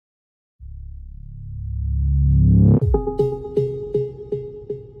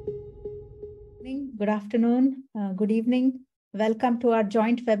good afternoon, good evening. Welcome to our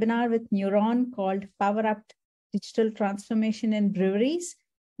joint webinar with Neuron called Power Up Digital Transformation in Breweries,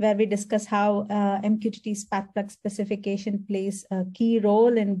 where we discuss how MQTT Sparkplug specification plays a key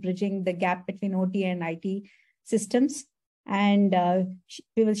role in bridging the gap between OT and IT systems. And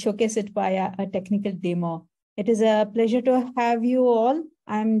we will showcase it via a technical demo. It is a pleasure to have you all.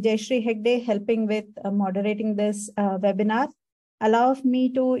 I'm Jayashree Hegde, helping with moderating this webinar. Allow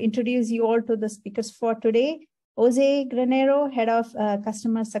me to introduce you all to the speakers for today. Jose Granero, Head of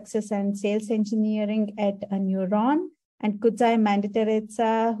Customer Success and Sales Engineering at Neuron, and Kudzai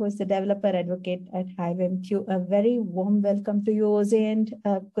Manditereza, who is the Developer Advocate at HiveMQ. A very warm welcome to you, Jose and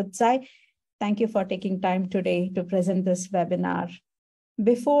Kudzai. Thank you for taking time today to present this webinar.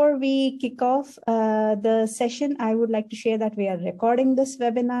 Before we kick off the session, I would like to share that we are recording this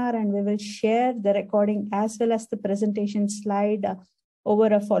webinar and we will share the recording as well as the presentation slide over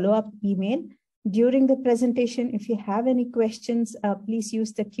a follow-up email. During the presentation, if you have any questions, please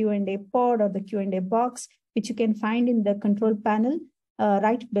use the Q&A pod or the Q&A box, which you can find in the control panel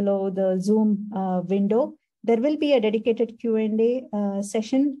right below the Zoom window. There will be a dedicated Q&A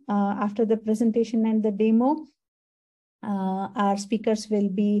session after the presentation and the demo. Our speakers will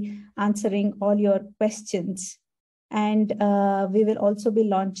be answering all your questions. And we will also be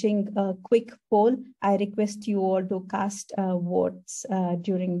launching a quick poll. I request you all to cast votes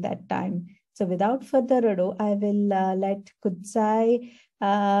during that time. So without further ado, I will let Kudzai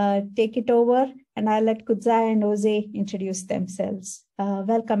take it over, and I'll let Kudzai and Jose introduce themselves.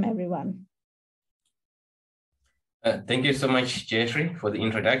 Welcome, everyone. Thank you so much, Jayashree, for the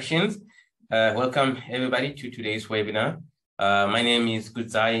introductions. Welcome, everybody, to today's webinar. My name is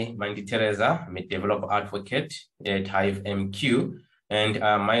Kudzai Manditereza. I'm a developer advocate at HiveMQ, and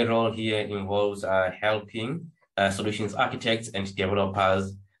my role here involves helping solutions architects and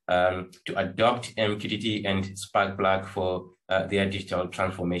developers to adopt MQTT and Sparkplug for their digital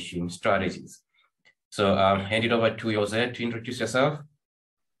transformation strategies. So hand it over to Jose to introduce yourself.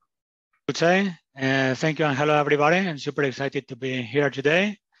 Kudzai, thank you and hello everybody. I'm super excited to be here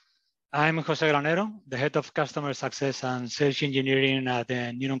today. I'm Jose Granero, the Head of Customer Success and Sales Engineering at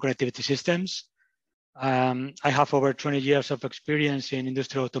Neuron Connectivity Systems. I have over 20 years of experience in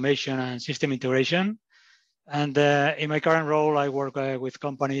industrial automation and system integration. And in my current role, I work with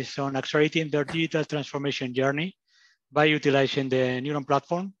companies on accelerating their digital transformation journey by utilizing the Neuron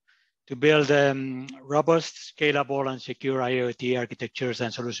platform to build robust, scalable, and secure IIoT architectures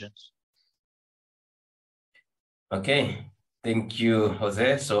and solutions. Okay, thank you,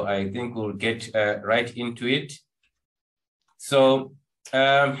 Jose. So I think we'll get right into it. So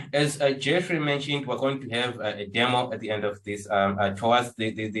as Jayashree mentioned, we're going to have a demo at the end of this, towards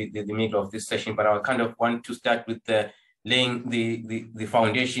the middle of this session, but I kind of want to start with laying the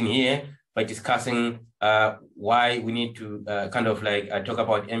foundation here by discussing why we need to kind of like talk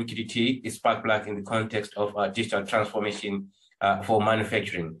about MQTT Sparkplug in the context of digital transformation for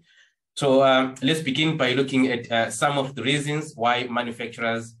manufacturing. So let's begin by looking at some of the reasons why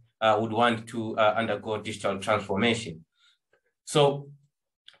manufacturers would want to undergo digital transformation. So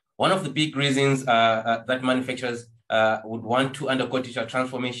one of the big reasons that manufacturers would want to undergo digital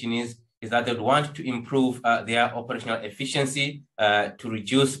transformation is that they would want to improve their operational efficiency, to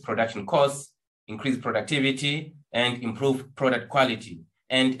reduce production costs, increase productivity, and improve product quality.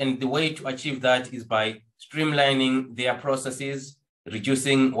 And the way to achieve that is by streamlining their processes,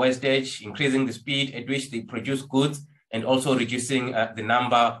 reducing wastage, increasing the speed at which they produce goods, and also reducing the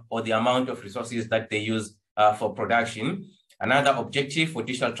number or the amount of resources that they use for production. Another objective for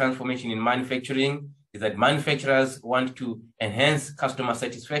digital transformation in manufacturing is that manufacturers want to enhance customer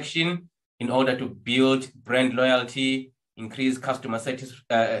satisfaction in order to build brand loyalty, increase customer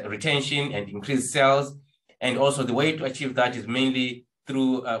retention, and increase sales. And also the way to achieve that is mainly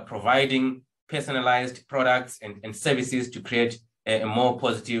through providing personalized products and services to create a more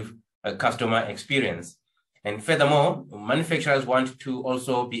positive customer experience. And furthermore, manufacturers want to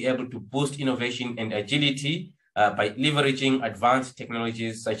also be able to boost innovation and agility by leveraging advanced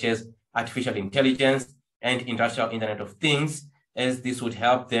technologies such as artificial intelligence and industrial Internet of Things, as this would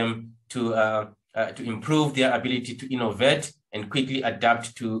help them to improve their ability to innovate and quickly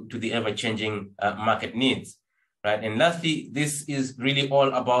adapt to the ever-changing market needs. Right? And lastly, this is really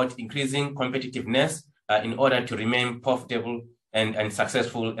all about increasing competitiveness in order to remain profitable and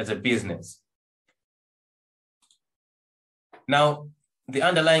successful as a business. Now, the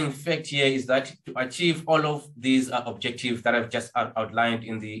underlying fact here is that to achieve all of these objectives that I've just outlined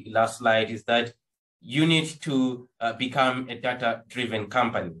in the last slide is that you need to become a data-driven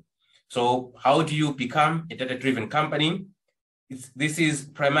company. So how do you become a data-driven company? this is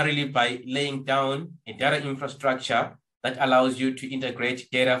primarily by laying down a data infrastructure that allows you to integrate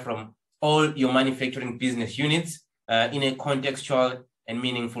data from all your manufacturing business units in a contextual and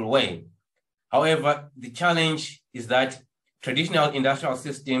meaningful way. However, the challenge is that traditional industrial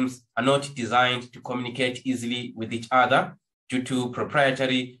systems are not designed to communicate easily with each other due to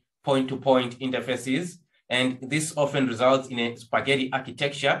proprietary point-to-point interfaces. And this often results in a spaghetti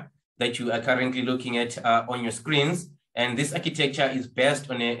architecture that you are currently looking at on your screens. And this architecture is based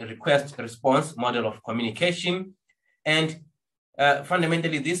on a request-response model of communication. And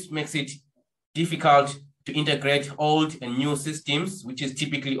fundamentally, this makes it difficult to integrate old and new systems, which is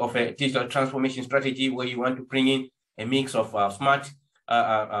typically of a digital transformation strategy where you want to bring in a mix of smart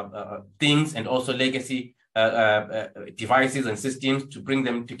things and also legacy devices and systems to bring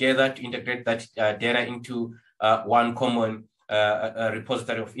them together to integrate that data into one common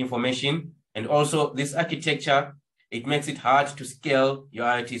repository of information. And also this architecture, it makes it hard to scale your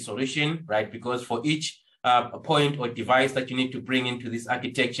IoT solution, right? Because for each point or device that you need to bring into this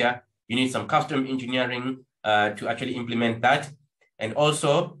architecture, you need some custom engineering to actually implement that. And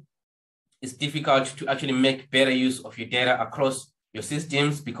also, it's difficult to actually make better use of your data across your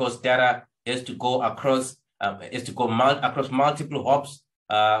systems because data has to go across across multiple hops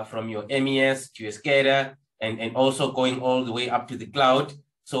from your MES to your SCADA and also going all the way up to the cloud.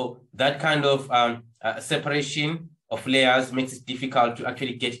 So that kind of separation of layers makes it difficult to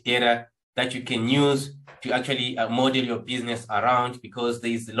actually get data that you can use to actually model your business around, because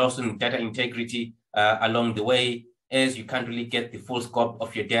there is loss in data integrity along the way, as you can't really get the full scope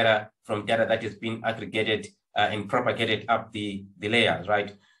of your data from data that has been aggregated and propagated up the layers,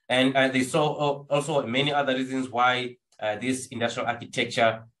 right? And there's also many other reasons why this industrial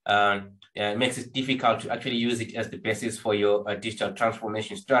architecture makes it difficult to actually use it as the basis for your digital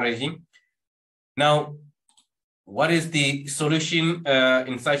transformation strategy. Now, what is the solution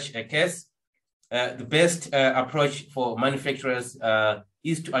in such a case? The best approach for manufacturers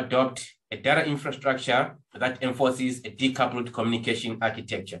is to adopt a data infrastructure that enforces a decoupled communication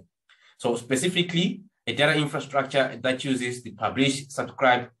architecture. So specifically, a data infrastructure that uses the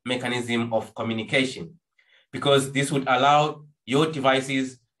publish-subscribe mechanism of communication, because this would allow your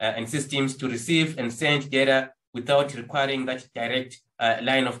devices and systems to receive and send data without requiring that direct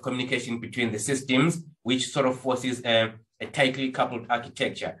line of communication between the systems, which sort of forces a tightly coupled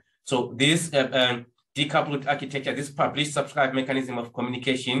architecture. So this decoupled architecture, this publish-subscribe mechanism of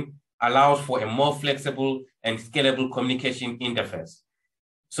communication allows for a more flexible and scalable communication interface.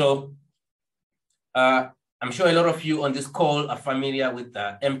 So I'm sure a lot of you on this call are familiar with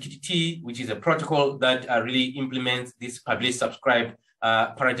MQTT, which is a protocol that really implements this publish-subscribe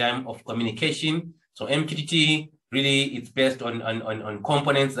paradigm of communication. So MQTT really it's based on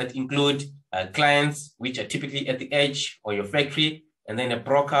components that include clients, which are typically at the edge or your factory, and then a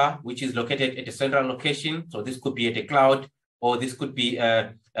broker, which is located at a central location. So this could be at a cloud, or this could be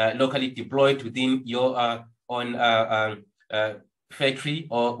locally deployed within your own factory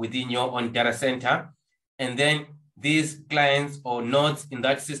or within your own data center. And then these clients or nodes in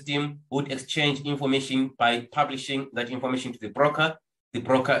that system would exchange information by publishing that information to the broker. The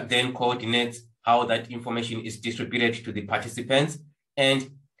broker then coordinates how that information is distributed to the participants.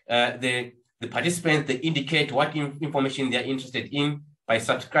 And the participants, they indicate what information they're interested in by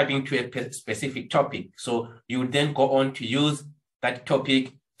subscribing to a specific topic. So you would then go on to use that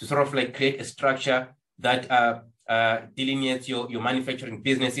topic to sort of like create a structure that delineates your manufacturing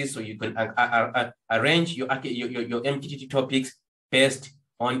businesses. So you can arrange your MQTT topics based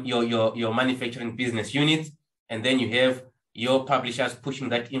on your manufacturing business units. And then you have your publishers pushing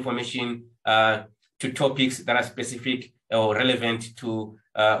that information to topics that are specific or relevant to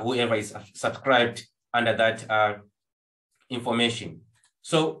whoever is subscribed under that information.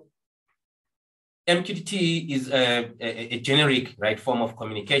 So MQTT is a generic, right, form of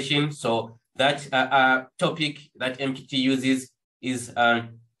communication. So that topic that MQTT uses is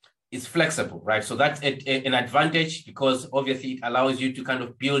flexible, right? So that's an advantage, because obviously it allows you to kind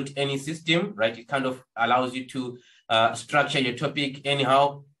of build any system, right? It kind of allows you to structure your topic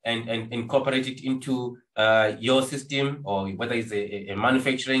anyhow and incorporate it into your system, or whether it's a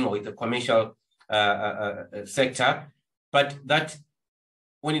manufacturing or it's a commercial sector. But that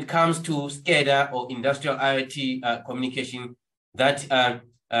when it comes to SCADA or industrial IoT communication, that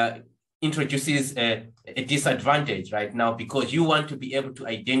introduces a disadvantage right now, because you want to be able to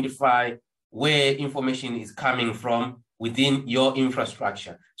identify where information is coming from within your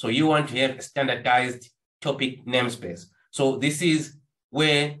infrastructure. So you want to have a standardized topic namespace. So this is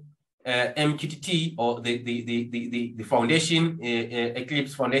where MQTT or the foundation,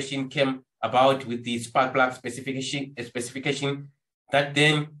 Eclipse Foundation came about with the Sparkplug specification that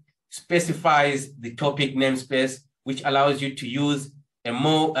then specifies the topic namespace, which allows you to use a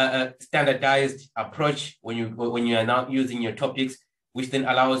more standardized approach when you are now using your topics, which then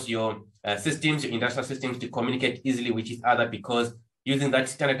allows your systems, your industrial systems, to communicate easily with each other, because using that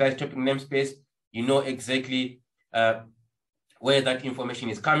standardized topic namespace, you know exactly where that information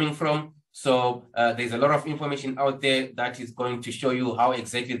is coming from. So there's a lot of information out there that is going to show you how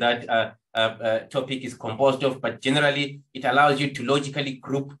exactly that topic is composed of, but generally it allows you to logically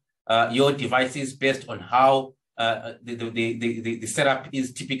group your devices based on how the setup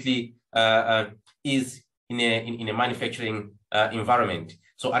is typically is in a manufacturing environment.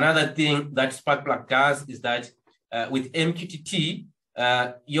 So another thing that Sparkplug does is that with MQTT,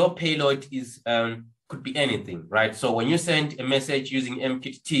 your payload is could be anything, right? So when you send a message using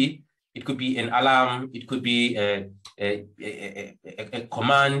MQTT, it could be an alarm, it could be a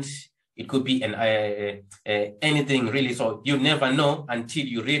command, it could be anything really. So you never know until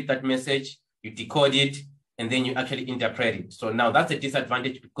you read that message, you decode it, and then you actually interpret it. So now that's a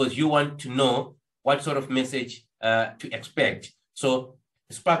disadvantage, because you want to know what sort of message to expect. So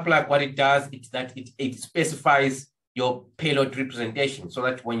Sparkplug, what it does is that it specifies your payload representation, so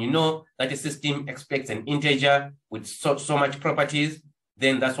that when you know that a system expects an integer with so much properties,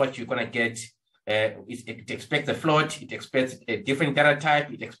 then that's what you're going to get. It expects a float, it expects a different data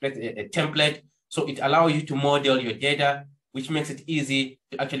type, it expects a template. So it allows you to model your data, which makes it easy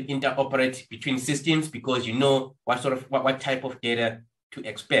to actually interoperate between systems, because you know what sort of what type of data to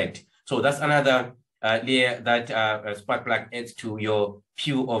expect. So that's another layer that Sparkplug adds to your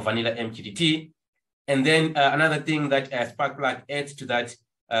pure or vanilla MQTT. And then another thing that Sparkplug adds to that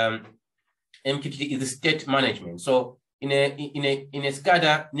MQTT is the state management. So in a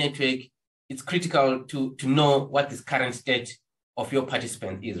SCADA network, it's critical to know what the current state of your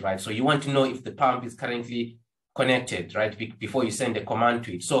participant is, right? So you want to know if the pump is currently connected, right, before you send a command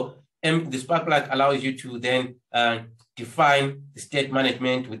to it. So the Sparkplug allows you to then define the state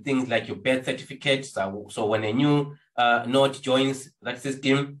management with things like your birth certificate. So when a new node joins that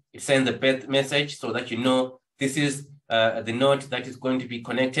system, it sends a birth message so that you know this is the node that is going to be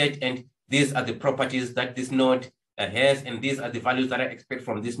connected, and these are the properties that this node has, and these are the values that I expect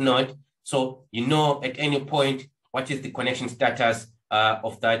from this node. So you know at any point what is the connection status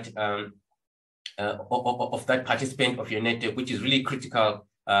of that participant of your network, which is really critical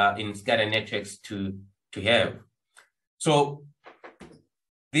in SCADA networks to have. So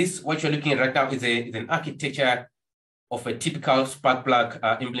this, what you're looking at right now, is an architecture of a typical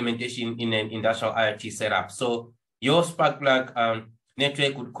Sparkplug implementation in an industrial IoT setup. So your Sparkplug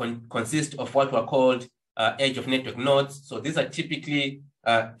network would consist of what were called edge of network nodes. So these are typically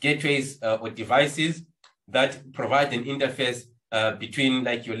gateways or devices that provide an interface between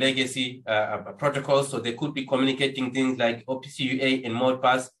like your legacy protocols. So they could be communicating things like OPC UA and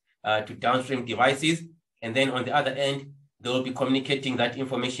Modbus to downstream devices. And then on the other end, they will be communicating that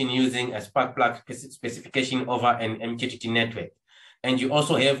information using a Sparkplug specification over an MQTT network. And you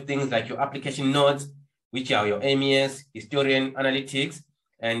also have things like your application nodes, which are your MES, historian, analytics,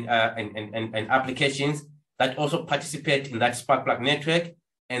 and applications that also participate in that Sparkplug network.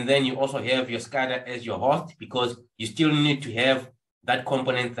 And then you also have your SCADA as your host, because you still need to have that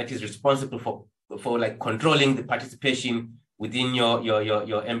component that is responsible for like controlling the participation within your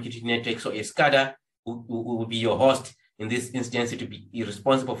MQTT network. So a SCADA will be your host in this instance, to be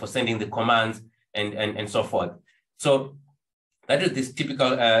responsible for sending the commands and so forth. So that is this typical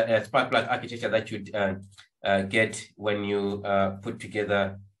Sparkplug architecture that you'd get when you put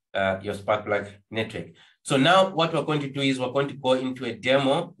together your Sparkplug network. So now what we're going to do is we're going to go into a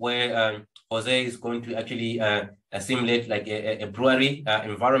demo where Jose is going to actually simulate like a brewery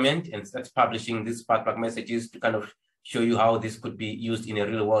environment and starts publishing these Sparkplug messages to kind of show you how this could be used in a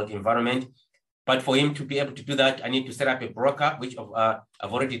real world environment. But for him to be able to do that, I need to set up a broker, which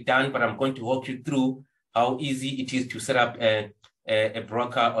I've already done, but I'm going to walk you through how easy it is to set up a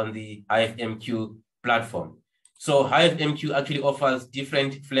broker on the HiveMQ platform. So HiveMQ actually offers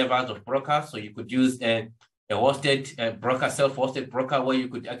different flavors of brokers. So you could use a hosted broker, self-hosted broker, where you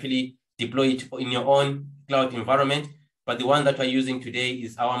could actually deploy it in your own cloud environment. But the one that we're using today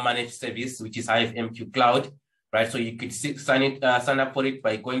is our managed service, which is HiveMQ Cloud, right? So you could sign up for it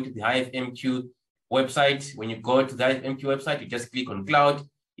by going to the HiveMQ website. When you go to the HiveMQ website, you just click on cloud.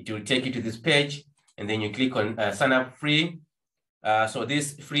 It will take you to this page, and then you click on sign up free. So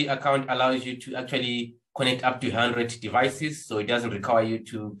this free account allows you to actually connect up to 100 devices. So it doesn't require you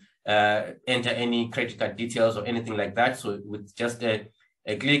to enter any credit card details or anything like that. So with just a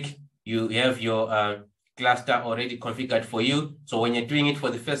click, you have your cluster already configured for you. So when you're doing it for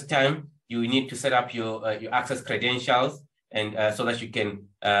the first time, you need to set up your access credentials and so that you can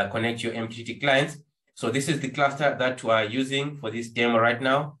connect your MQTT clients. So this is the cluster that we are using for this demo right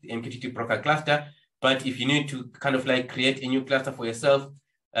now, the MQTT Broker cluster. But if you need to kind of like create a new cluster for yourself,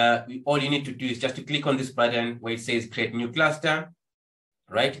 all you need to do is just to click on this button where it says create new cluster,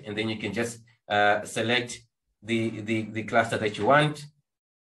 right? And then you can just select the cluster that you want.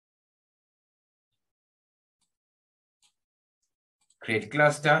 Create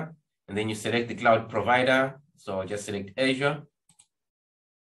cluster, and then you select the cloud provider. So I'll just select Azure.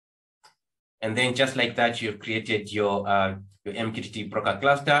 And then just like that, you've created your MQTT Broker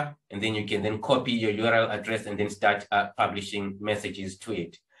cluster, and then you can then copy your URL address and then start publishing messages to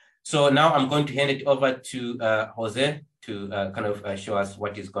it. So now I'm going to hand it over to Jose to kind of show us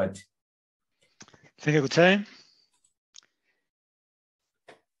what he's got. Thank you, Kudzai.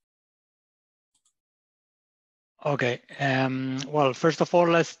 Okay, well, first of all,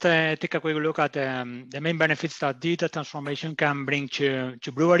 let's take a quick look at the main benefits that digital transformation can bring to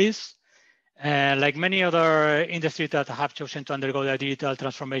breweries. Like many other industries that have chosen to undergo the digital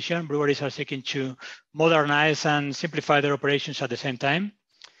transformation, breweries are seeking to modernize and simplify their operations at the same time.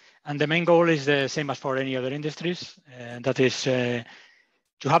 And the main goal is the same as for any other industries, that is to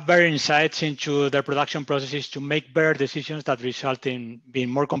have better insights into their production processes to make better decisions that result in being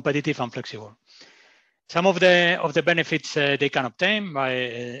more competitive and flexible. Some of the benefits they can obtain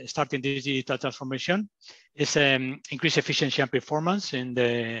by starting this digital transformation is increased efficiency and performance in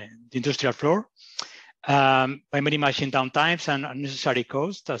the industrial floor by minimizing downtimes and unnecessary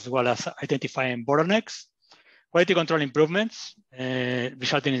costs, as well as identifying bottlenecks, quality control improvements,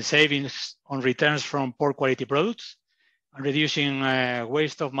 resulting in savings on returns from poor quality products, and reducing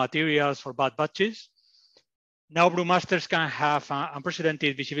waste of materials for bad batches. Now brewmasters can have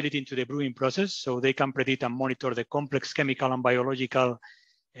unprecedented visibility into the brewing process, so they can predict and monitor the complex chemical and biological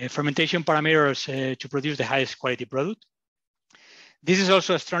fermentation parameters to produce the highest quality product. This is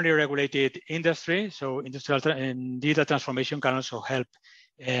also a strongly regulated industry, so industrial and digital transformation can also help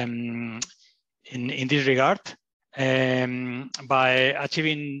in this regard by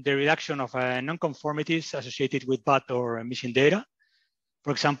achieving the reduction of non-conformities associated with bad or missing data. For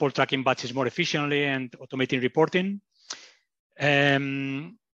example, tracking batches more efficiently and automating reporting.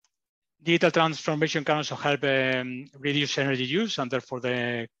 Digital transformation can also help reduce energy use and therefore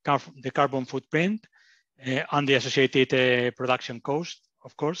the carbon footprint and the associated production cost,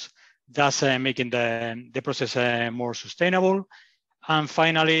 of course, thus making the process more sustainable. And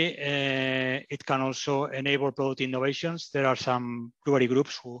finally, it can also enable product innovations. There are some brewery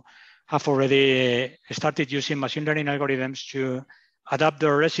groups who have already started using machine learning algorithms to adapt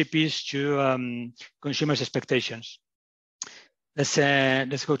their recipes to consumers' expectations. Let's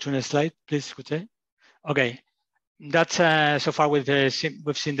go to the next slide, please, Kudzai. Okay, that's so far we've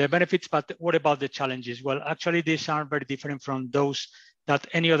seen the benefits, but what about the challenges? Well, actually, these are very different from those that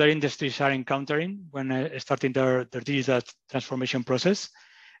any other industries are encountering when starting their digital transformation process.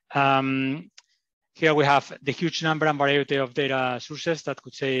 Here we have the huge number and variety of data sources that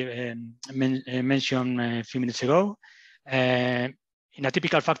Kudzai mentioned a few minutes ago. In a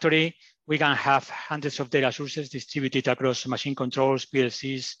typical factory, we can have hundreds of data sources distributed across machine controls,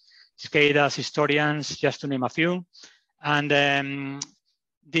 PLCs, SCADAs, historians, just to name a few. And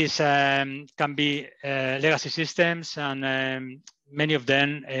these can be legacy systems, and many of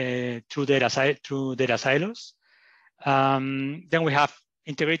them through data silos. Then we have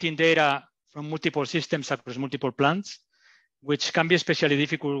integrating data from multiple systems across multiple plants, which can be especially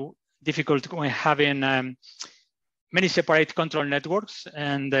difficult when having many separate control networks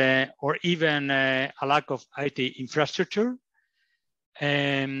and or even a lack of IT infrastructure.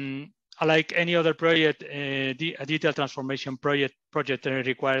 Like any other project, a digital transformation project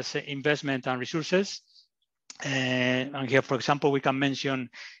requires investment and resources. And here, for example, we can mention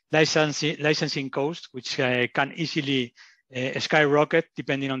licensing costs, which can easily skyrocket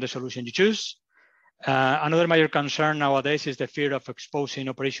depending on the solution you choose. Another major concern nowadays is the fear of exposing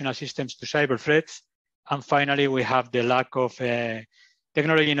operational systems to cyber threats. And finally, we have the lack of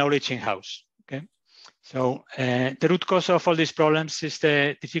technology knowledge in-house. Okay, so the root cause of all these problems is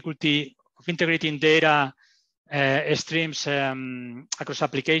the difficulty of integrating data streams across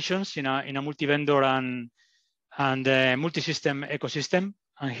applications in a multi-vendor and multi-system ecosystem.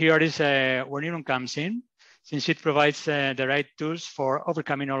 And here is where Neuron comes in, since it provides the right tools for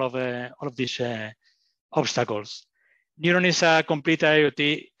overcoming all of these obstacles. Neuron is a complete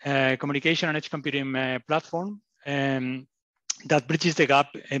IoT communication and edge computing platform that bridges the gap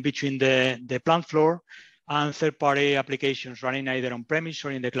between the plant floor and third-party applications running either on-premise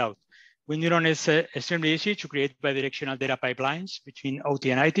or in the cloud. With Neuron, it's extremely easy to create bidirectional data pipelines between OT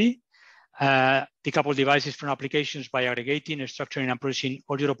and IT, decouple devices from applications by aggregating, structuring, and processing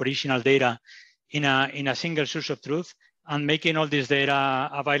all your operational data in a single source of truth, and making all this data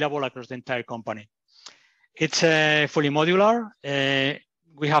available across the entire company. It's fully modular.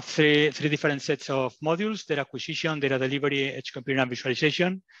 We have three different sets of modules: data acquisition, data delivery, edge computing, and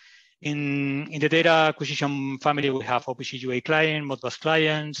visualization. In the data acquisition family, we have OPC UA client, Modbus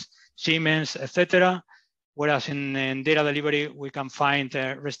clients, Siemens, etc. Whereas in data delivery, we can find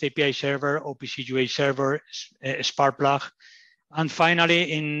REST API server, OPC UA server, Sparkplug. And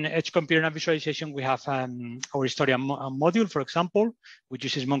finally, in edge computing and visualization, we have our Historia module, for example, which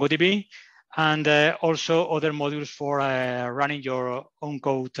uses MongoDB, and also other modules for running your own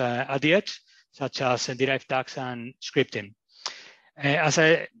code at the edge, such as derived tags and scripting.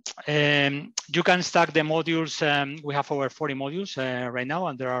 You can stack the modules. We have over 40 modules right now,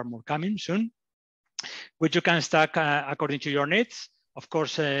 and there are more coming soon, which you can stack according to your needs. Of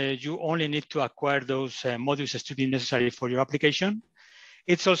course, you only need to acquire those modules strictly necessary for your application.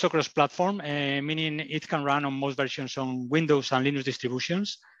 It's also cross-platform, meaning it can run on most versions on Windows and Linux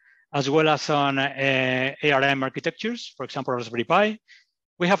distributions, as well as on ARM architectures, for example, Raspberry Pi.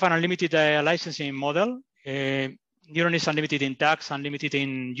 We have an unlimited licensing model. Neuron is unlimited in tags, unlimited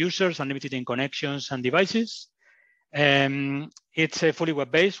in users, unlimited in connections and devices. It's fully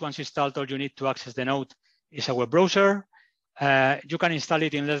web-based. Once installed, all you need to access the node is a web browser. You can install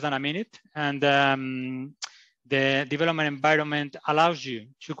it in less than a minute, and the development environment allows you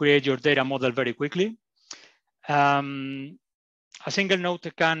to create your data model very quickly. A single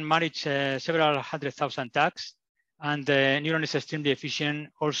node can manage several 100,000 tags, and Neuron is extremely efficient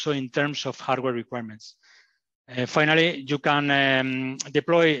also in terms of hardware requirements. Finally, you can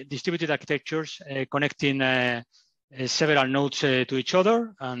deploy distributed architectures connecting several nodes to each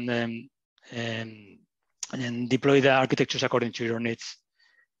other, and deploy the architectures according to your needs.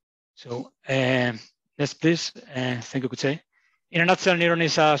 So next, please. Thank you, Kudzai. In a nutshell, Neuron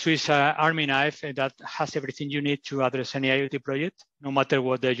is a Swiss Army knife that has everything you need to address any IoT project, no matter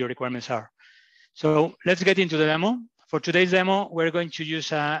what your requirements are. So let's get into the demo. For today's demo, we're going to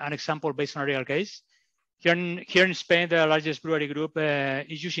use an example based on a real case. Here in Spain, the largest brewery group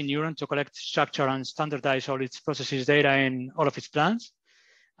is using Neuron to collect, structure, and standardize all its processes data in all of its plants.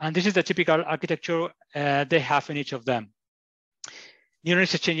 And this is the typical architecture they have in each of them. Neuron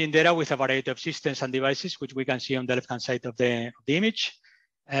is exchanging data with a variety of systems and devices, which we can see on the left-hand side of the image.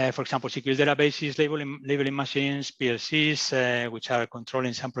 For example, SQL databases, labeling machines, PLCs, which are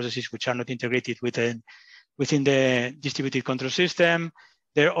controlling some processes which are not integrated within the distributed control system.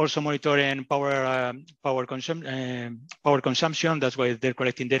 They're also monitoring power consumption. That's why they're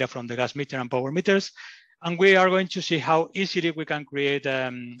collecting data from the gas meter and power meters. And we are going to see how easily we can create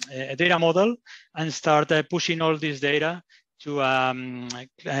a data model and start pushing all this data to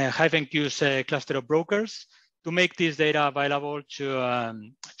HiveMQ's cluster of brokers to make this data available to a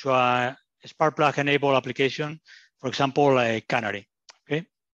Sparkplug-enabled application, for example, a Canary. Okay.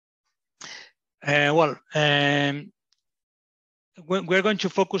 We're going to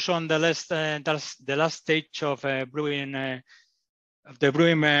focus on the last stage of brewing of the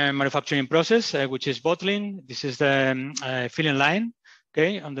brewing manufacturing process, which is bottling. This is the filling line.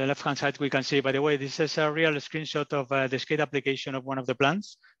 Okay, on the left-hand side, we can see, by the way, this is a real screenshot of the skate application of one of the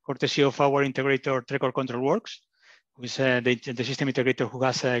plants, courtesy of our integrator, Trecor Control Works, who is the system integrator who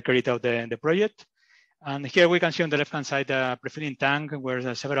has carried out the project. And here we can see on the left-hand side a pre-filling tank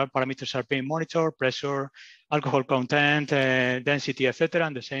where several parameters are being monitored: pressure, alcohol content, density, etc.,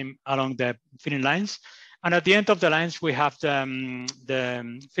 and the same along the filling lines. And at the end of the lines, we have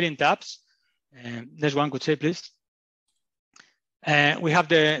the filling tabs. Next one, could say, please. We have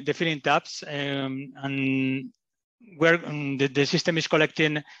the filling tabs, and where the system is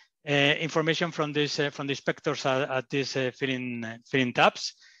collecting information from the inspectors at these filling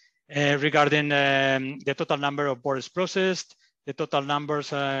tabs. Regarding the total number of bottles processed, the total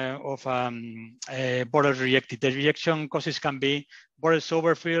numbers of bottles rejected. The rejection causes can be bottles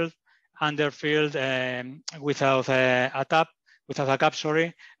overfilled, underfilled, without a cap,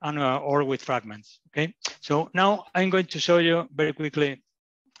 sorry, and or with fragments. Okay. So now I'm going to show you very quickly.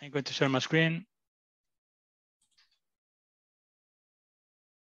 I'm going to share my screen.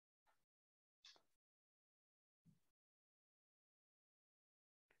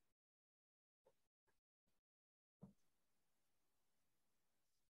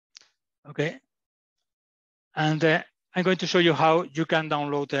 Okay, and I'm going to show you how you can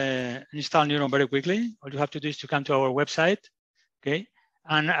download and install Neuron very quickly. All you have to do is to come to our website, okay?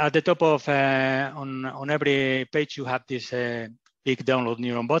 And at the top of, on every page, you have this big download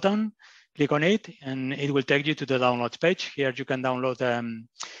Neuron button. Click on it, and it will take you to the downloads page. Here you can download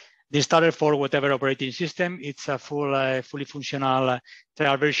the installer for whatever operating system. It's a fully functional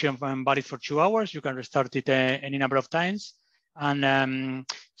trial version valid for 2 hours. You can restart it any number of times. And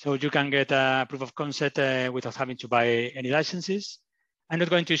so you can get a proof of concept without having to buy any licenses. I'm not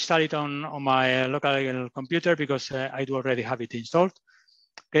going to install it on my local computer because I do already have it installed.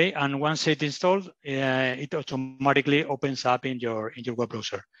 Okay, and once it's installed, it automatically opens up in your web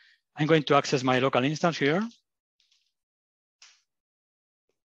browser. I'm going to access my local instance here.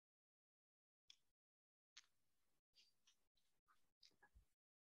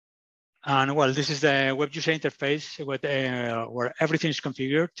 And well, this is the web user interface where everything is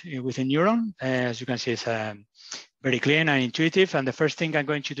configured within Neuron. As you can see, it's very clean and intuitive. And the first thing I'm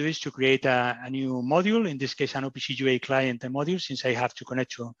going to do is to create a new module, in this case, an OPC UA client module, since I have to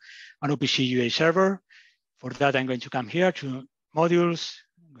connect to an OPC UA server. For that, I'm going to come here to modules.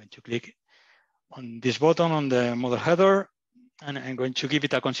 I'm going to click on this button on the model header, and I'm going to give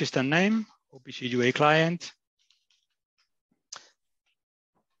it a consistent name, OPC UA client.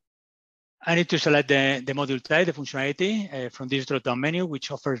 I need to select the module type, the functionality from this drop-down menu,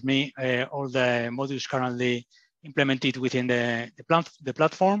 which offers me all the modules currently implemented within the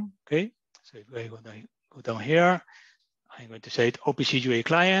platform. Okay, so if I go down here, I'm going to say OPC UA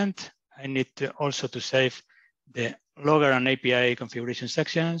client. I need also to save the logger and API configuration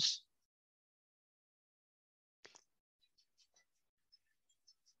sections.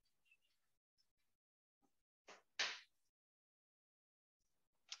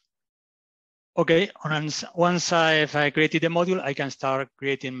 Okay, once I've created the module, I can start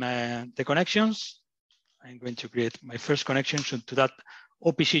creating the connections. I'm going to create my first connection to that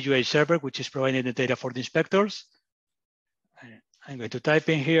OPC UA server, which is providing the data for the inspectors. I'm going to type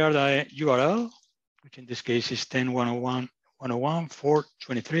in here the URL, which in this case is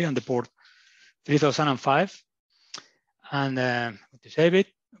 10.1.1.1.4.23 on the port 3005. And I'm going to save it,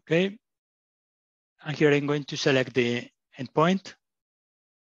 okay. And here I'm going to select the endpoint.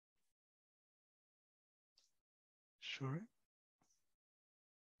 Sorry.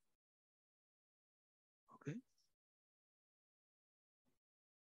 Okay.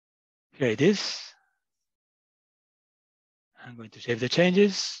 Here it is. I'm going to save the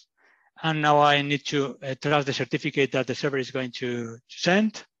changes. And now I need to trust the certificate that the server is going to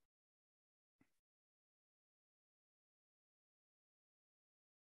send.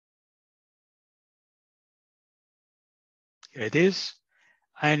 Here it is.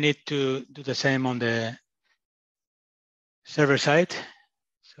 I need to do the same on the server side.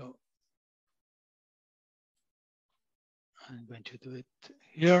 So I'm going to do it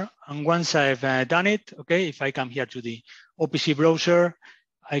here. And once I've done it, okay, if I come here to the OPC browser,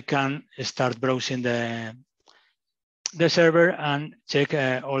 I can start browsing the server and check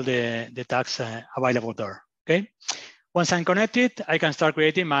all the tags available there, okay? Once I'm connected, I can start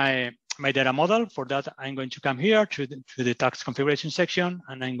creating my data model. For that, I'm going to come here to the tags configuration section,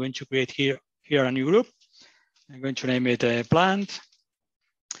 and I'm going to create here a new group. I'm going to name it a plant.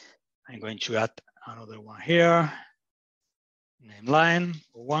 I'm going to add another one here, name line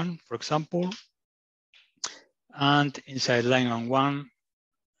 1, for example. And inside line 1,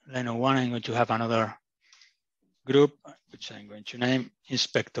 I'm going to have another group, which I'm going to name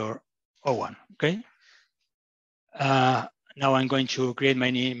Inspector 01, okay? Now I'm going to create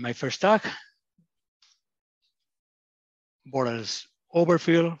my first tag, Borrells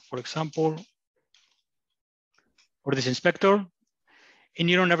overfill, for example, for this inspector. In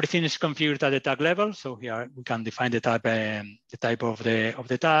Neuron, everything is configured at the tag level. So here we can define the type of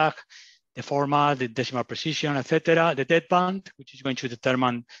the tag, the format, the decimal precision, etc. The deadband, which is going to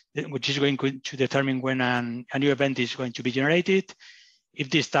determine when a new event is going to be generated, if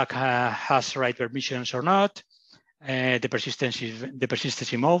this tag has right permissions or not, the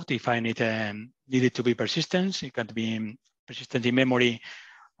persistency mode, if I need it to be persistent, it can be persistent in memory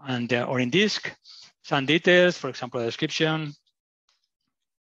and or in disk. Some details, for example, a description,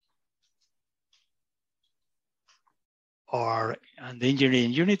 and the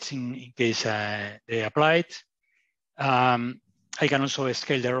engineering units in case they applied. I can also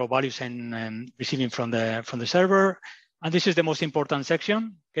scale the raw values and receiving from the server. And this is the most important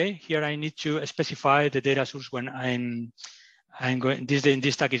section. Okay, here I need to specify the data source when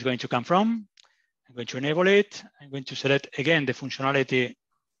this tag is going to come from. I'm going to enable it. I'm going to select again the functionality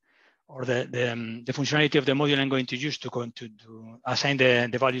or the functionality of the module I'm going to use to assign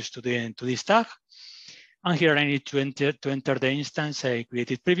the values to this tag. And here I need to enter the instance I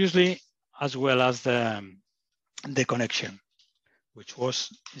created previously, as well as the connection, which was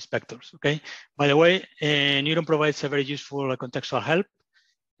inspectors. Okay. By the way, Neuron provides a very useful contextual help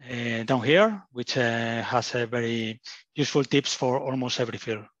down here, which has very useful tips for almost every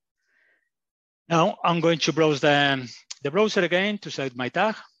field. Now I'm going to browse the browser again to select my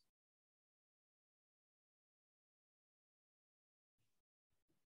tag.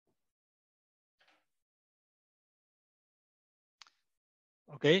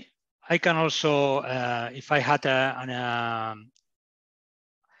 Okay, I can also, if I had an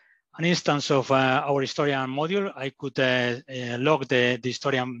instance of our historian module, I could log the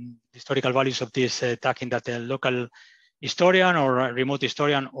historical values of this tag in that local historian or remote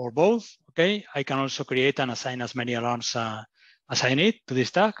historian or both. Okay, I can also create and assign as many alarms as I need to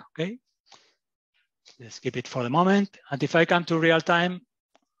this tag. Okay, let's keep it for the moment. And if I come to real time,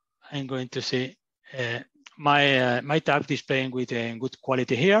 I'm going to see my tag displaying with good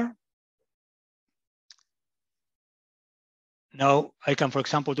quality here. Now I can, for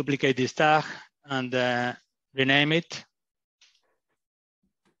example, duplicate this tag and rename it.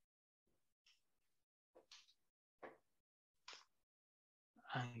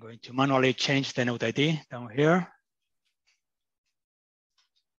 I'm going to manually change the node ID down here.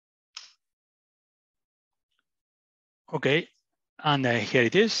 Okay, and here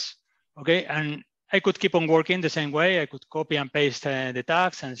it is. Okay, and I could keep on working the same way. I could copy and paste the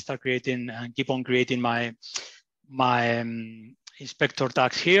tags and start creating and keep on creating my inspector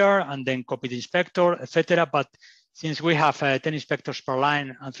tags here, and then copy the inspector, etc. But since we have 10 inspectors per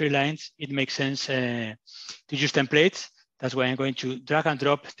line and 3 lines, it makes sense to use templates. That's why I'm going to drag and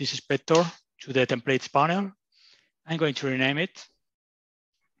drop this inspector to the templates panel. I'm going to rename it.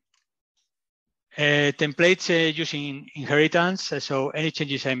 Templates using inheritance. So any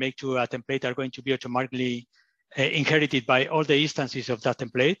changes I make to a template are going to be automatically inherited by all the instances of that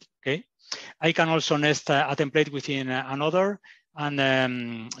template. Okay. I can also nest a template within another, and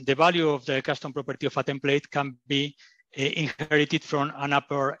the value of the custom property of a template can be inherited from an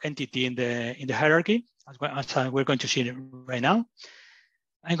upper entity in the hierarchy, as we're going to see right now.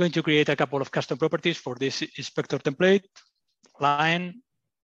 I'm going to create a couple of custom properties for this inspector template line.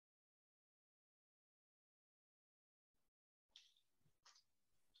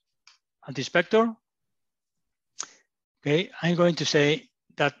 And inspector. Okay, I'm going to say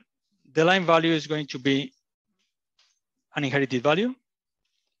that the line value is going to be an inherited value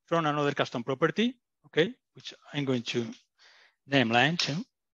from another custom property, okay, which I'm going to name line 2.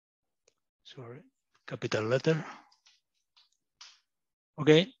 Sorry, capital letter.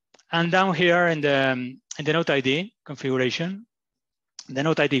 Okay, and down here in the node ID configuration, the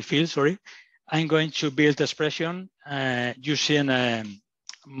node ID field, sorry, I'm going to build the expression using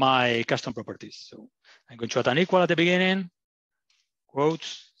my custom properties. So I'm going to add an equal at the beginning,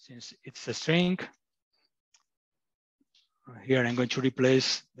 quotes, since it's a string. Here I'm going to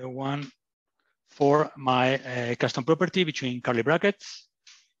replace the one for my custom property between curly brackets.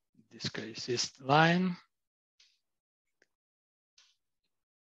 In this case is line.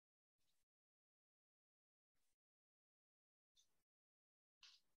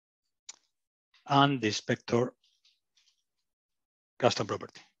 And the inspector custom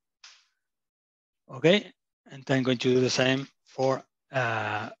property. Okay, and I'm going to do the same for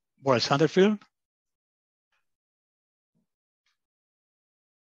world standard field.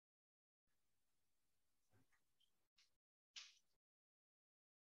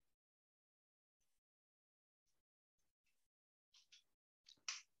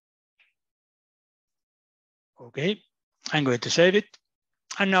 Okay, I'm going to save it.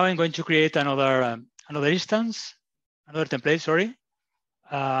 And now I'm going to create another instance, another template, sorry.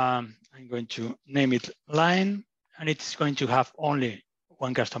 I'm going to name it line, and it's going to have only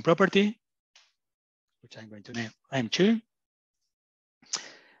one custom property, which I'm going to name HiveMQ.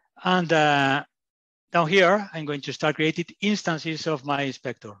 And down here, I'm going to start creating instances of my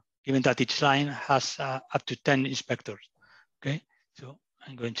inspector, given that each line has up to 10 inspectors. Okay, so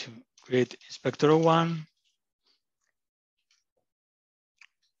I'm going to create inspector 1.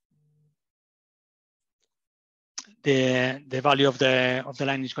 The value of the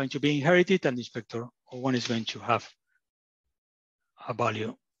line is going to be inherited, and the inspector 1 is going to have a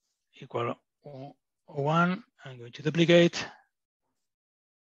value equal to 1. I'm going to duplicate.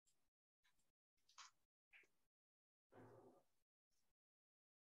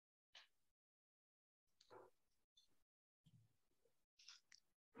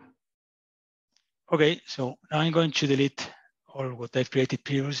 Okay, so now I'm going to delete all what I've created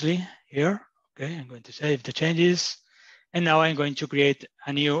previously here. Okay, I'm going to save the changes. And now I'm going to create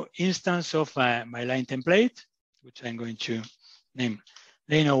a new instance of my line template, which I'm going to name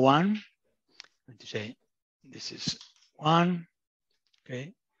lane 01. I'm going to say this is 1.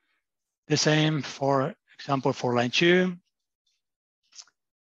 Okay, the same for example for line 2.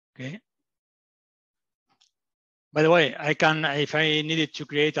 Okay, By the way, I can, if I needed to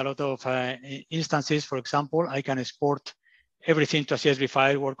create a lot of instances, for example, I can export everything to a CSV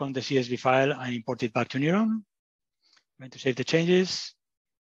file, work on the CSV file, and import it back to Neuron. I'm going to save the changes.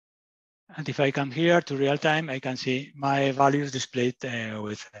 And if I come here to real time, I can see my values displayed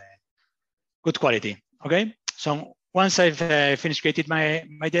with good quality. Okay, so once I've finished created my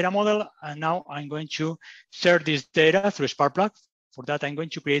data model, and now I'm going to share this data through Sparkplug. For that, I'm going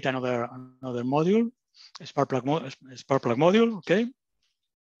to create another module, Sparkplug module. Okay,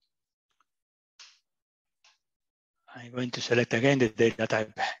 I'm going to select again the data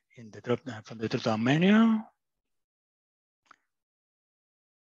type in the drop from the drop-down menu.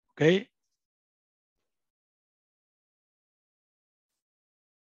 Okay.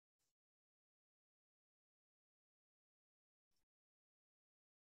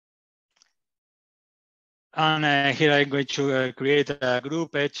 And here I'm going to create a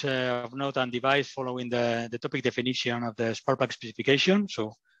group edge of node and device following the topic definition of the Sparkplug specification.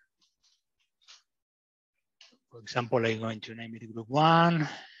 So, for example, I'm going to name it group 1,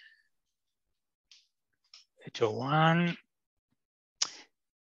 HO1.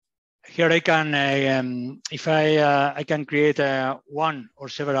 Here I can, if I can create one or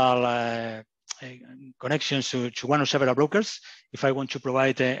several connections to one or several brokers if I want to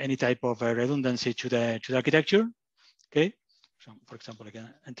provide any type of redundancy to the architecture. Okay, so for example, I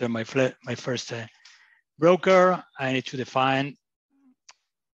can enter my first broker. I need to define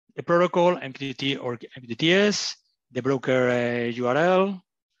the protocol, MQTT or MQTTS, the broker URL.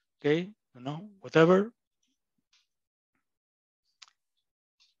 Okay, whatever.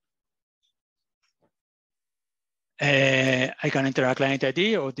 I can enter a client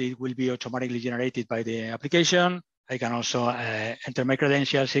ID, or it will be automatically generated by the application. I can also enter my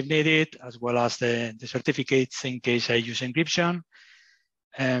credentials if needed, as well as the certificates in case I use encryption,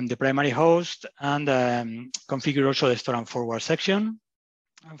 the primary host, and configure also the store and forward section.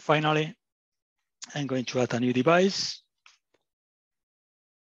 And finally, I'm going to add a new device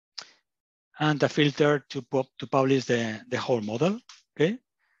and a filter to publish the whole model. Okay,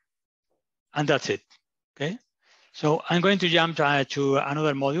 and that's it. Okay. So I'm going to jump to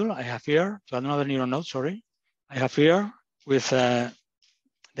another module I have here, to another neural node, sorry. I have here with the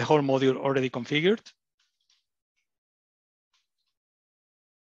whole module already configured.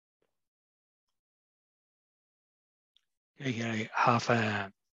 Okay, here I have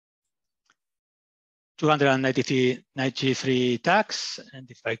 293 tags.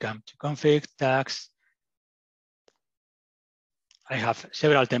 And if I come to config tags, I have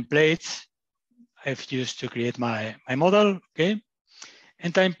several templates I've used to create my model, okay?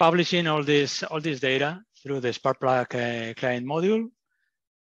 And I'm publishing all this data through the Sparkplug client module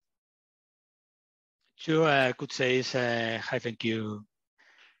to Kudzai's HiveMQ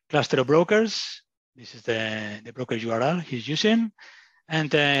cluster of brokers. This is the broker URL he's using.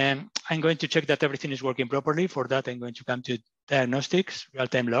 And I'm going to check that everything is working properly. For that, I'm going to come to diagnostics,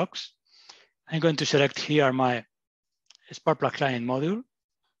 real-time logs. I'm going to select here my Sparkplug client module.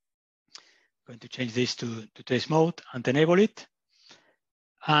 I'm going to change this to test mode and enable it.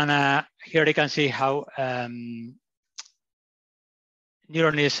 And here I can see how Neuron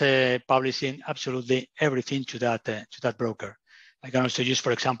is publishing absolutely everything to that broker. I can also use,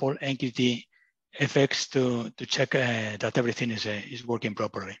 for example, MQTT FX to check that everything is working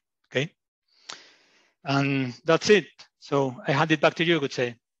properly. Okay, and that's it. So I hand it back to you,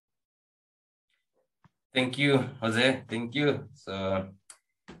 Kudzai. Thank you, Jose. Thank you. So,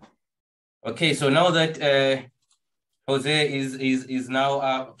 okay, so now that Jose is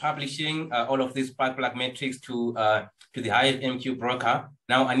now publishing all of these Sparkplug metrics to the HiveMQ broker,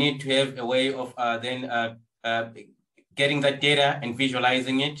 now I need to have a way of then getting that data and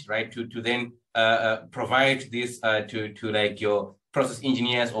visualizing it, right? To then provide this to like your process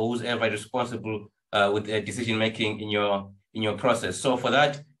engineers or whoever is responsible with decision making in your process. So for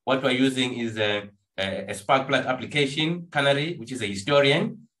that, what we're using is a Sparkplug application canary, which is a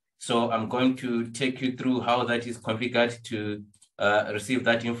historian. So I'm going to take you through how that is configured to receive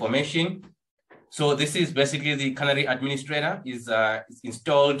that information. So this is basically the canary administrator is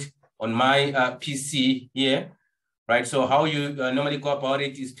installed on my PC here, right? So how you normally go about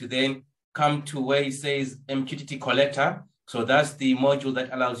it is to then come to where it says MQTT collector. So that's the module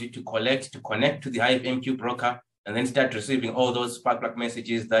that allows you to connect to the HiveMQ broker and then start receiving all those Sparkplug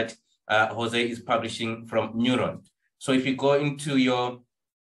messages that Jose is publishing from Neuron. So if you go into your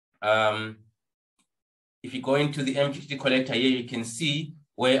the MQTT collector here, you can see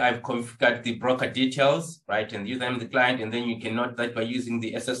where I've configured the broker details, right? And use them the client, and then you can note that by using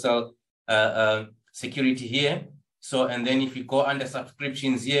the SSL security here. So, and then if you go under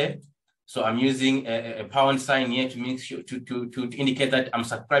subscriptions here, So I'm using a pound sign here to make sure to indicate that I'm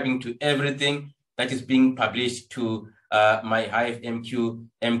subscribing to everything that is being published to my HiveMQ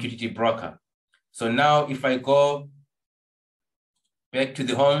MQTT broker. So now if I go back to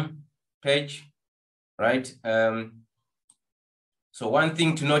the home page, right? So one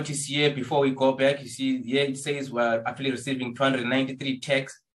thing to notice here before we go back, you see here it says we're actually receiving 293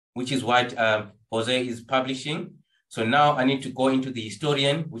 texts, which is what Jose is publishing. So now I need to go into the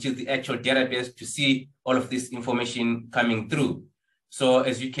historian, which is the actual database, to see all of this information coming through. So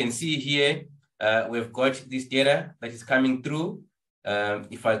as you can see here, we've got this data that is coming through.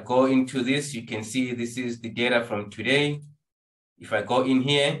 If I go into this, you can see this is the data from today. If I go in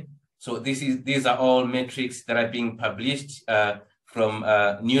here, so these are all metrics that are being published from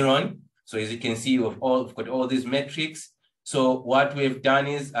Neuron. So as you can see, we've got all these metrics. So what we've done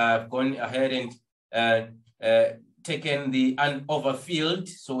is I've gone ahead and taken the overfilled.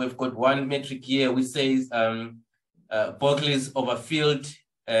 So we've got one metric here which says bottles overfilled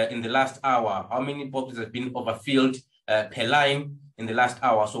in the last hour. How many bottles have been overfilled per line in the last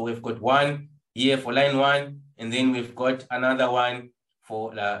hour? So we've got one here for line 1, and then we've got another one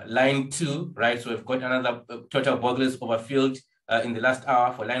for line 2, right? So we've got another total bottles overfilled in the last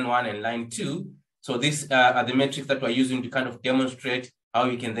hour for line 1 and line 2. So these are the metrics that we're using to kind of demonstrate how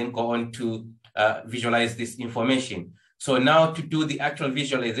you can then go on to visualize this information. So now to do the actual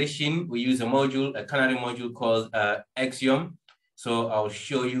visualization, we use a module, a canary module called Axiom. So I'll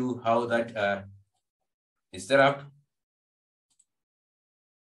show you how that is set up.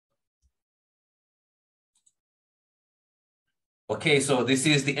 Okay, so this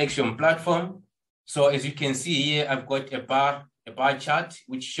is the Axiom platform. So as you can see here, I've got a bar chart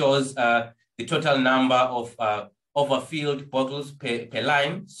which shows the total number of overfilled bottles per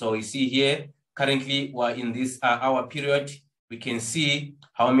line. So you see here, currently we're in this hour period. We can see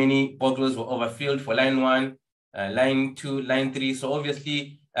how many bottles were overfilled for line 1, line 2, line 3. So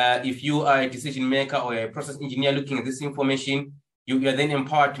obviously, if you are a decision maker or a process engineer looking at this information, you are then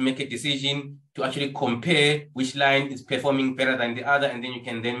empowered to make a decision to actually compare which line is performing better than the other, and then you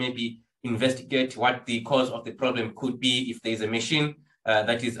can then maybe investigate what the cause of the problem could be if there is a machine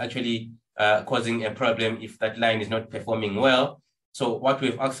that is actually causing a problem if that line is not performing well. So what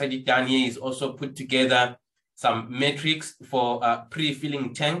we've actually done here is also put together some metrics for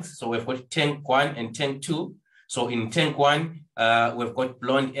pre-filling tanks. So we've got tank 1 and tank 2. So in tank 1, we've got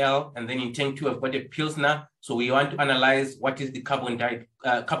blonde ale, and then in tank 2, we've got a Pilsner. So we want to analyze what is the carbon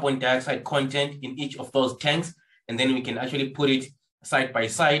dioxide content in each of those tanks, and then we can actually put it side by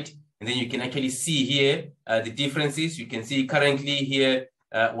side, and then you can actually see here the differences. You can see currently here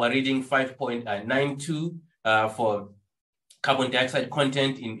we're reading 5.92 for carbon dioxide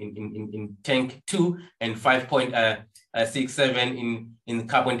content in tank 2 and 5.67 in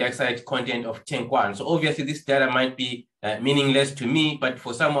carbon dioxide content of tank 1. So obviously this data might be meaningless to me, but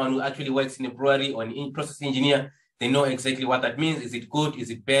for someone who actually works in a brewery or an process engineer, they know exactly what that means. Is it good? Is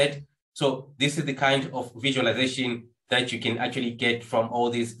it bad? So this is the kind of visualization that you can actually get from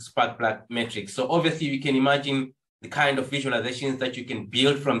all these Sparkplug metrics. So obviously you can imagine the kind of visualizations that you can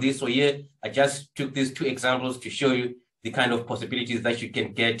build from this. So here, I just took these 2 examples to show you the kind of possibilities that you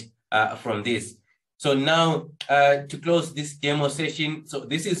can get from this. So now to close this demo session, so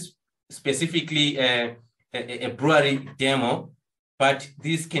this is specifically a brewery demo, but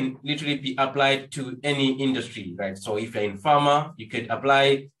this can literally be applied to any industry, right? So if you're in pharma, you could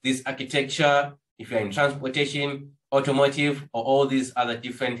apply this architecture. If you're in transportation, automotive, or all these other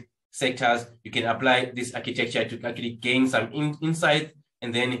different sectors, you can apply this architecture to actually gain some insight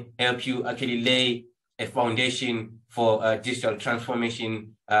and then help you actually lay a foundation for digital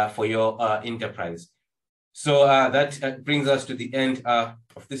transformation for your enterprise. So that brings us to the end of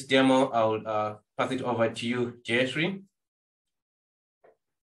this demo. I'll pass it over to you, Jayashree.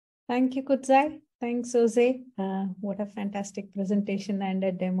 Thank you, Kudzai. Thanks, Jose. What a fantastic presentation and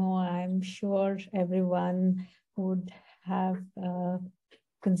a demo. I'm sure everyone would have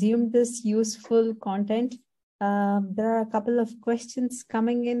consumed this useful content. There are a couple of questions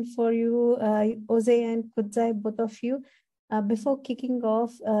coming in for you, Jose and Kudzai, both of you. Before kicking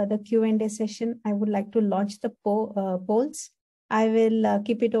off the Q&A session, I would like to launch the polls. I will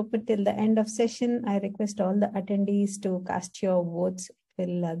keep it open till the end of session. I request all the attendees to cast your votes. It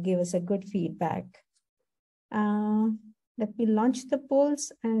will give us a good feedback. Let me launch the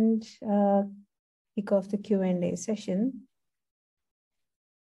polls and kick off the Q&A session.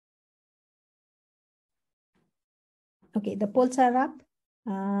 Okay, the polls are up.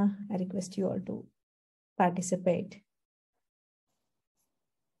 I request you all to participate.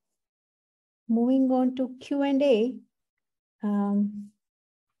 Moving on to Q&A.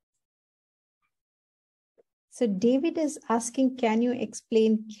 So David is asking, can you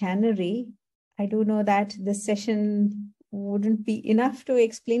explain canary? I do know that this session wouldn't be enough to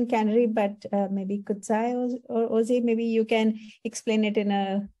explain canary, but maybe Kudzai or Jose, maybe you can explain it in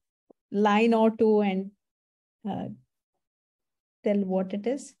a line or two and tell what it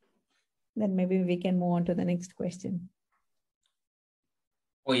is. Then maybe we can move on to the next question.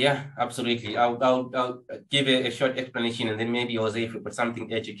 Oh yeah, absolutely. I'll give a short explanation, and then maybe Jose, if you put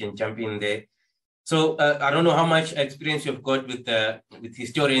something else, you can jump in there. So I don't know how much experience you've got with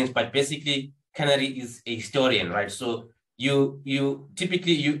historians, but basically canary is a historian, right? So you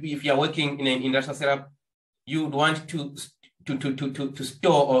typically, if you're working in an industrial setup, you would want to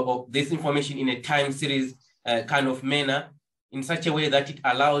store or this information in a time series kind of manner, in such a way that it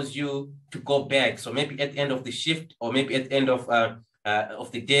allows you to go back. So maybe at the end of the shift, or maybe at the end of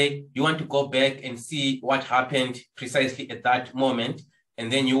the day, you want to go back and see what happened precisely at that moment,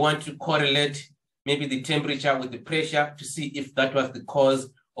 and then you want to correlate maybe the temperature with the pressure to see if that was the cause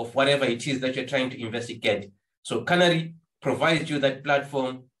of whatever it is that you're trying to investigate. So Canary provides you that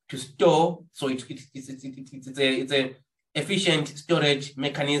platform to store. So it's a efficient storage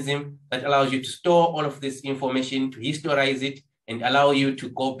mechanism that allows you to store all of this information, to historize it, and allow you to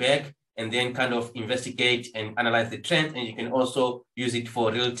go back and then kind of investigate and analyze the trends. And you can also use it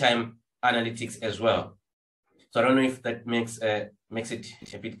for real-time analytics as well. So I don't know if that makes it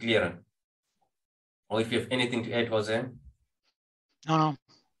a bit clearer. Or if you have anything to add, Jose? No.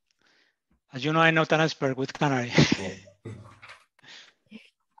 As you know, I'm not an expert with Canary. Yeah.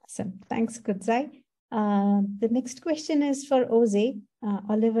 Awesome. Thanks, Kudzai. The next question is for Jose.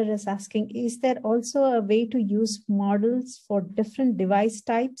 Oliver is asking, is there also a way to use models for different device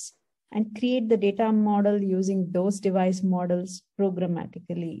types and create the data model using those device models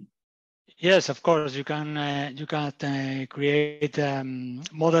programmatically? Yes, of course. You can create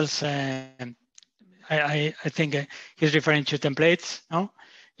models. I think he's referring to templates. No,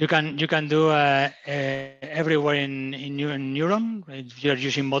 you can do everywhere in Neuron. If you're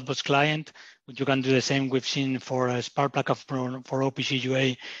using Modbus client, you can do the same we've seen for Sparkplug for OPC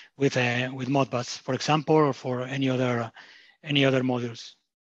UA with Modbus, for example, or for any other modules.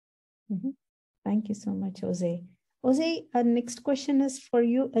 Mm-hmm. Thank you so much, Jose. Jose, our next question is for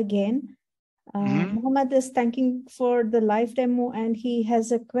you again. Mohammed is thanking for the live demo, and he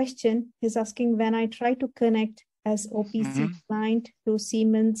has a question. He's asking, when I try to connect as OPC client to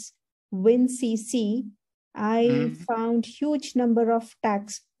Siemens WinCC, I found huge number of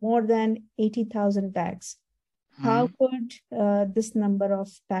tags, more than 80,000 tags. How could this number of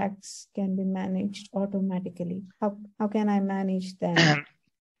tags can be managed automatically? How can I manage them?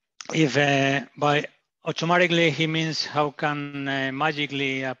 If by automatically, he means how can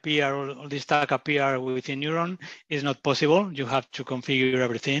magically appear, all this tag appear within Neuron, is not possible. You have to configure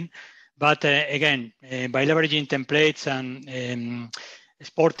everything. But again, by leveraging templates and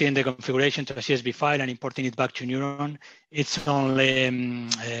exporting the configuration to a CSV file and importing it back to Neuron, it's only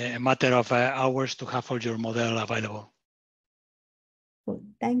a matter of hours to have all your model available. Cool.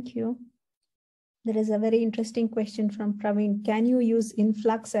 Thank you. There is a very interesting question from Praveen. Can you use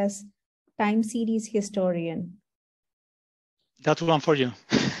Influx as time series historian? That's one for you.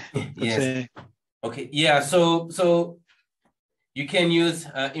 Yes. Okay. Yeah. So you can use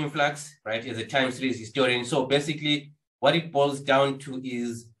Influx, right, as a time series historian. So basically, what it boils down to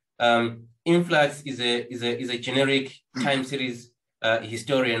is Influx is a generic time series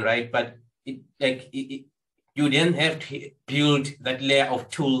historian, right? But you then have to build that layer of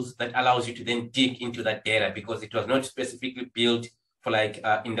tools that allows you to then dig into that data, because it was not specifically built for like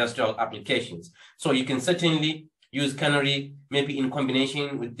industrial applications. So you can certainly use Canary, maybe in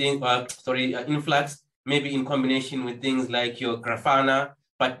combination with things, Influx, maybe in combination with things like your Grafana,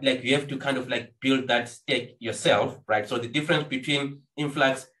 but like you have to kind of like build that stack yourself, right? So the difference between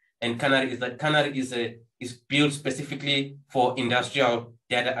Influx and Canary is that Canary is built specifically for industrial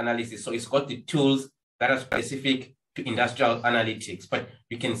data analysis. So it's got the tools that are specific to industrial analytics, but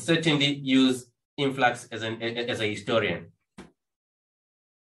you can certainly use Influx as a historian.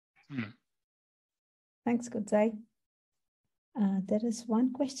 Thanks, Kudzai. There is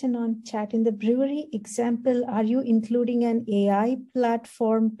one question on chat. In the brewery example, are you including an AI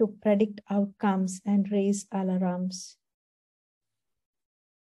platform to predict outcomes and raise alarms?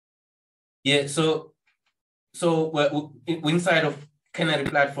 Yeah, so inside of Canary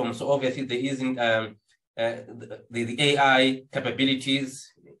platform, so obviously there isn't the AI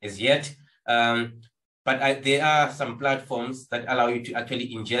capabilities as yet, but there are some platforms that allow you to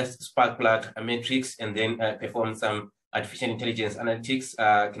actually ingest Sparkplug metrics and then perform some artificial intelligence analytics.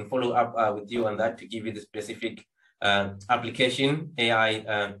 I can follow up with you on that to give you the specific application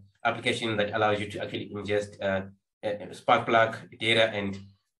AI application that allows you to actually ingest Sparkplug data and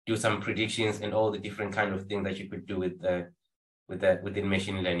do some predictions and all the different kind of things that you could do within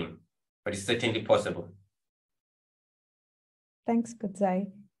machine learning. But it's certainly possible. Thanks, Kudzai.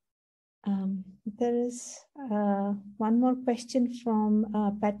 There is one more question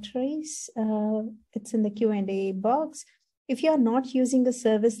from Patrice. It's in the Q&A box. If you are not using a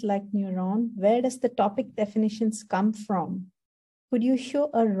service like Neuron, where does the topic definitions come from? Could you show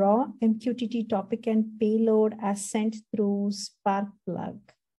a raw MQTT topic and payload as sent through Sparkplug?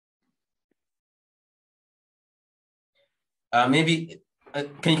 Maybe,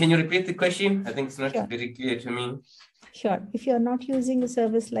 can you repeat the question? I think it's not Sure. very clear to me. Sure. If you're not using a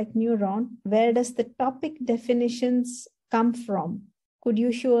service like Neuron, where does the topic definitions come from? Could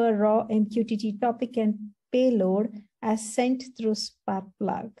you show a raw MQTT topic and payload as sent through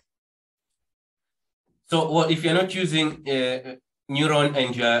Sparkplug? So, well, if you're not using Neuron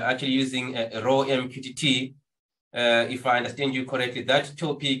and you're actually using a raw MQTT, if I understand you correctly, that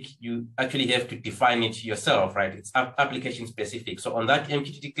topic, you actually have to define it yourself, right? It's application specific. So on that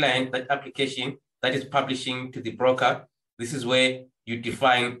MQTT client, that application that is publishing to the broker, this is where you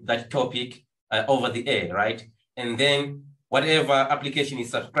define that topic over the air, right? And then whatever application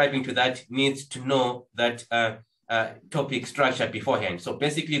is subscribing to that needs to know that topic structure beforehand. So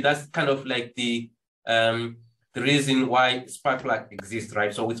basically, that's kind of like the reason why Sparkplug exists,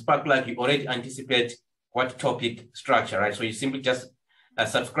 right? So with Sparkplug, you already anticipate what topic structure, right? So you simply just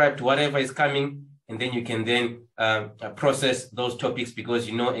subscribe to whatever is coming, and then you can then process those topics because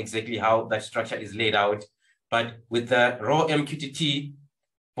you know exactly how that structure is laid out. But with the raw MQTT,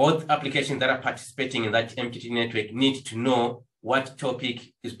 both applications that are participating in that MQTT network need to know what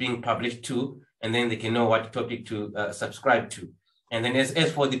topic is being published to, and then they can know what topic to subscribe to. And then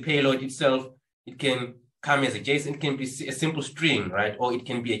as for the payload itself, it can come as a JSON, it can be a simple string, right? Or it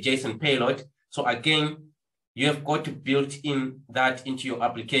can be a JSON payload. So again, you have got to build in that into your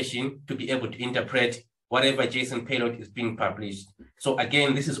application to be able to interpret whatever JSON payload is being published. So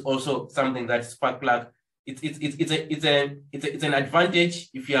again, this is also something that Sparkplug, it's an advantage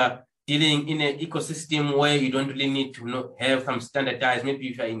if you are dealing in an ecosystem where you don't really need to have some standardized, maybe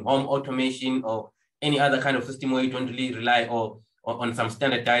if you're in home automation or any other kind of system where you don't really rely on some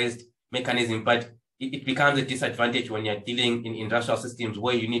standardized mechanism, but it becomes a disadvantage when you're dealing in industrial systems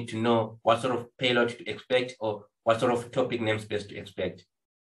where you need to know what sort of payload to expect or what sort of topic namespace to expect.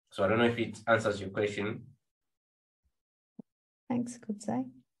 So I don't know if it answers your question. Thanks, Kudzai.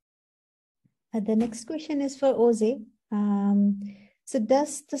 The next question is for Jose. So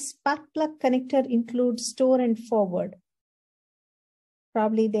does the Sparkplug connector include store and forward?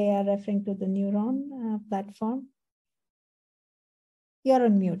 Probably they are referring to the Neuron platform. You're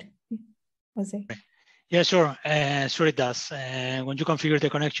on mute, Jose. Yeah, sure. Sure it does. When you configure the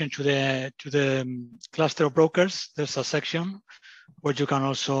connection to the cluster of brokers, there's a section where you can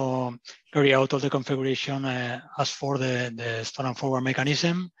also carry out all the configuration as for the store and forward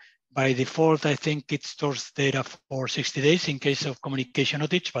mechanism. By default, I think it stores data for 60 days in case of communication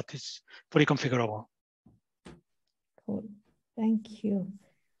outage, but it's fully configurable. Cool. Thank you.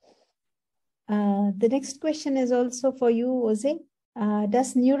 The next question is also for you, Jose.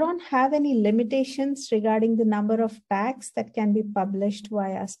 Does Neuron have any limitations regarding the number of tags that can be published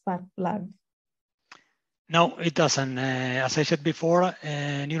via Sparkplug? No, it doesn't. As I said before,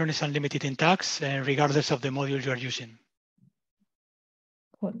 Neuron is unlimited in tags, regardless of the module you are using.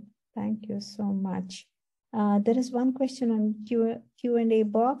 Cool. Thank you so much. There is one question on Q&A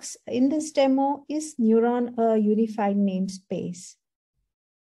box. In this demo, is Neuron a unified namespace?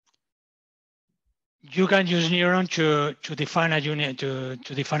 You can use Neuron to define a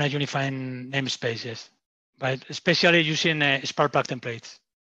unified namespace, yes, but especially using Sparkplug templates.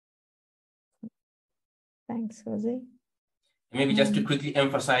 Thanks, Jose. Maybe just to quickly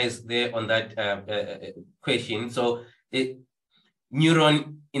emphasize there on that question. So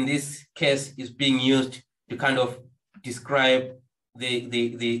Neuron in this case is being used to kind of describe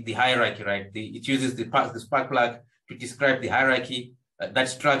the hierarchy, right? It uses the Sparkplug to describe the hierarchy, that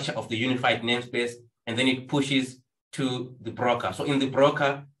structure of the unified namespace, and then it pushes to the broker. So in the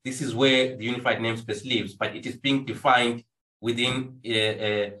broker, this is where the unified namespace lives, but it is being defined within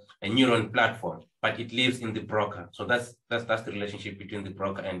a Neuron platform, but it lives in the broker. So that's the relationship between the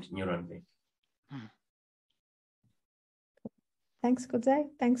broker and Neuron. Thanks, Kudzai.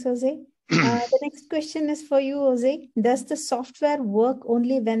 Thanks, Jose. The next question is for you, Jose. Does the software work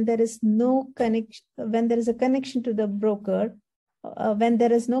only when there is no connection, when there is a connection to the broker, when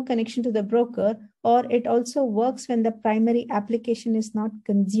there is no connection to the broker, or it also works when the primary application is not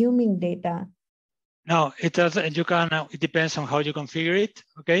consuming data? No, it does. You can. It depends on how you configure it.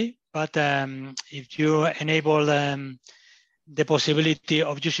 Okay, but if you enable the possibility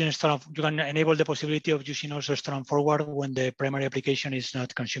of using storm, you can enable the possibility of using also storm forward when the primary application is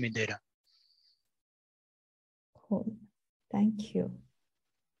not consuming data. Cool. Thank you.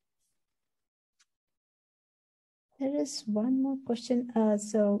 There is one more question.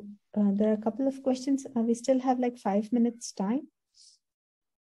 There are a couple of questions. We still have like 5 minutes time.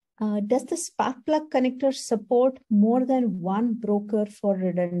 Does the Sparkplug connector support more than one broker for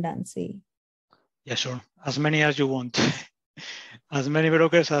redundancy? Yes, sure. As many as you want. As many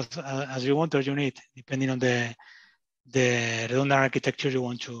brokers as you want or you need, depending on the redundant architecture you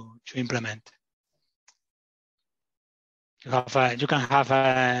want to implement. You can have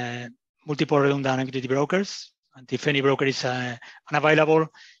multiple redundant MQTT brokers, and if any broker is unavailable,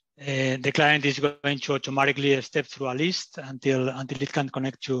 the client is going to automatically step through a list until it can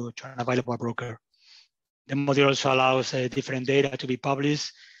connect to an available broker. The module also allows different data to be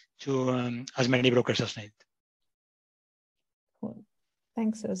published to as many brokers as needed. Cool.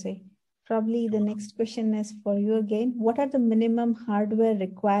 Thanks, Jose. Probably the next question is for you again. What are the minimum hardware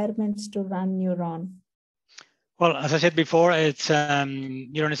requirements to run Neuron? Well, as I said before, it's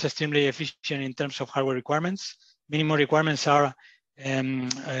Neuron is extremely efficient in terms of hardware requirements. Minimum requirements are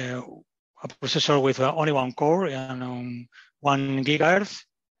a processor with only one core and 1 gigahertz,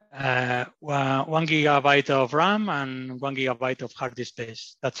 1 gigabyte of RAM, and 1 gigabyte of hard disk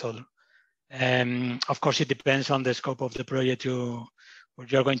space. That's all. Of course, it depends on the scope of the project where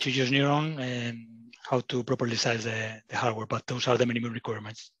you're going to use Neuron and how to properly size the hardware, but those are the minimum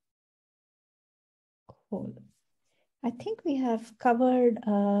requirements. Cool. I think we have covered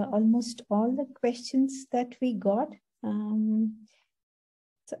almost all the questions that we got.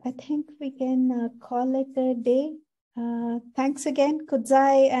 So I think we can call it a day. Thanks again,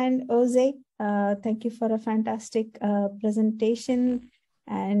 Kudzai and Jose. Thank you for a fantastic presentation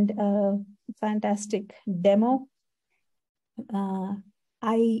and fantastic demo.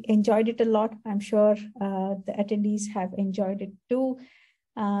 I enjoyed it a lot. I'm sure the attendees have enjoyed it too.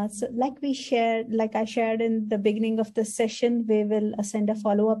 So like I shared in the beginning of the session, we will send a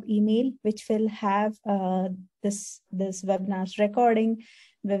follow-up email, which will have this webinar's recording.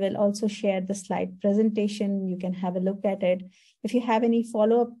 We will also share the slide presentation. You can have a look at it. If you have any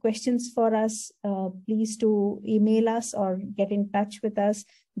follow-up questions for us, please do email us or get in touch with us.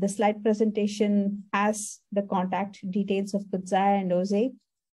 The slide presentation has the contact details of Kudzai and Jose.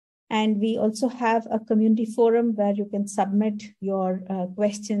 And we also have a community forum where you can submit your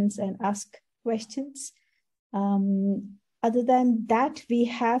questions and ask questions. Other than that, we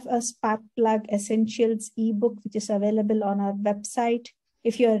have a Sparkplug Essentials ebook, which is available on our website.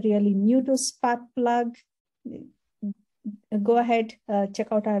 If you are really new to Sparkplug, go ahead,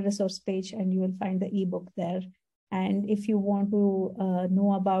 check out our resource page and you will find the ebook there. And if you want to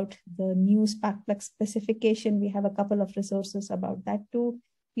know about the new Sparkplug specification, we have a couple of resources about that too.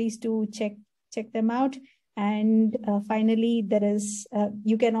 Please do check them out. And finally, there is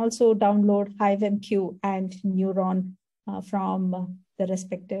you can also download HiveMQ and Neuron from the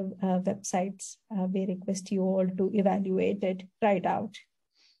respective websites. We request you all to evaluate it, try it out.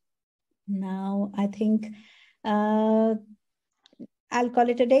 Now, I think I'll call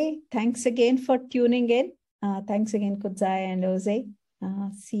it a day. Thanks again for tuning in. Thanks again, Kudzai and Jose.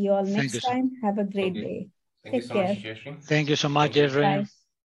 See you all next time. Have a great day. Thank you so much, Jeffrey. Thank you so much, Jeffrey. Bye.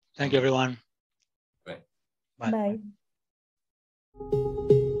 Thank you, everyone. Bye. Bye.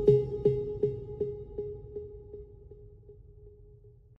 Bye.